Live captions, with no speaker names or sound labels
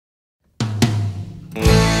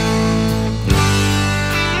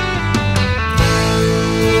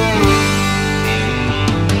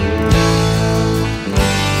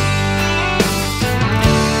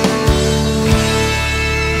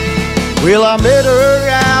Well, I met her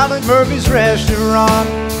out at Murphy's restaurant.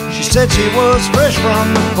 She said she was fresh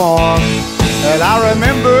from the farm. And I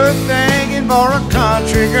remember thinking for a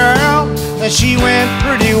country girl that she went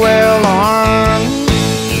pretty well armed.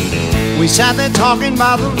 We sat there talking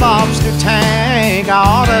about the lobster tank.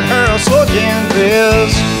 I ordered her a sodium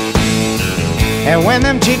fizz. And when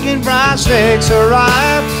them chicken fried steaks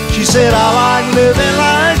arrived, she said, I like living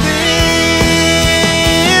like this.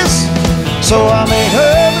 So I made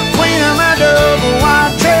her the queen of my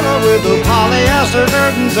double-wide trailer with the polyester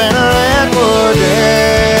curtains and her redwood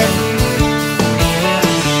deck.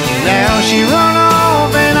 Now she run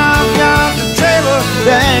off and I've got the trailer,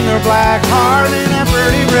 dang her black heart and a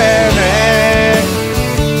pretty redneck.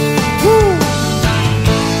 Woo!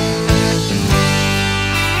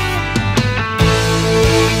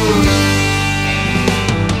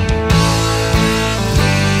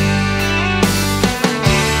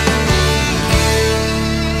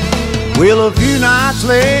 Well, a few nights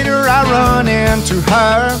later I run into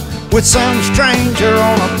her with some stranger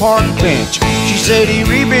on a park bench. She said he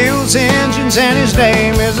rebuilds engines and his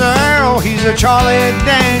name is Earl. He's a Charlie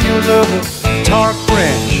Daniels of the Torque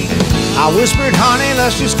Wrench. I whispered, honey,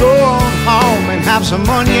 let's just go on home and have some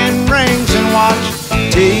onion rings and watch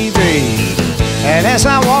TV. And as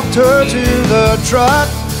I walked her to the truck,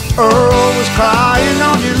 Earl was crying,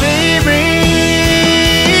 don't you leave me.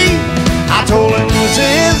 I told him this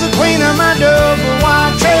is the queen of my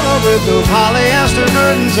double-wide trailer with the polyester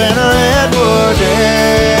curtains and a redwood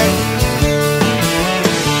deck.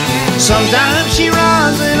 Sometimes she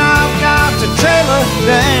runs and I've got the trailer,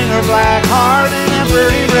 dang her black heart and a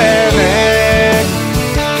pretty redneck.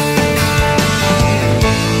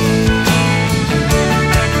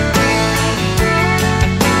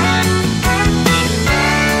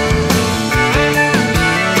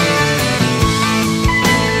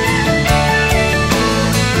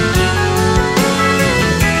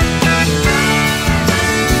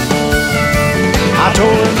 I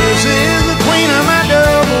told him this is the queen of my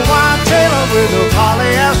double-wide trailer with the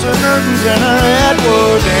polyester curtains and a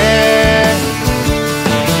redwood deck.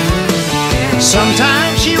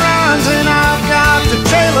 Sometimes she runs and I've got the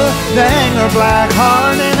trailer, dang her black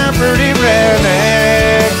heart and a pretty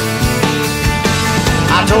redneck.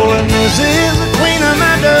 I told him this is the queen of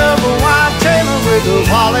my double-wide trailer with the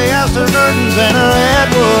polyester curtains and a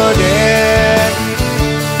redwood deck.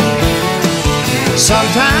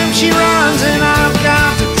 Sometimes she runs and I've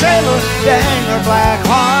got the trailer, dang her black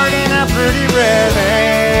heart and a pretty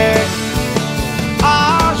redneck.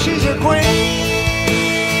 Oh, she's a queen.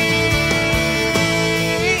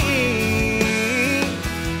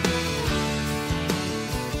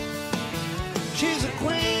 She's a queen.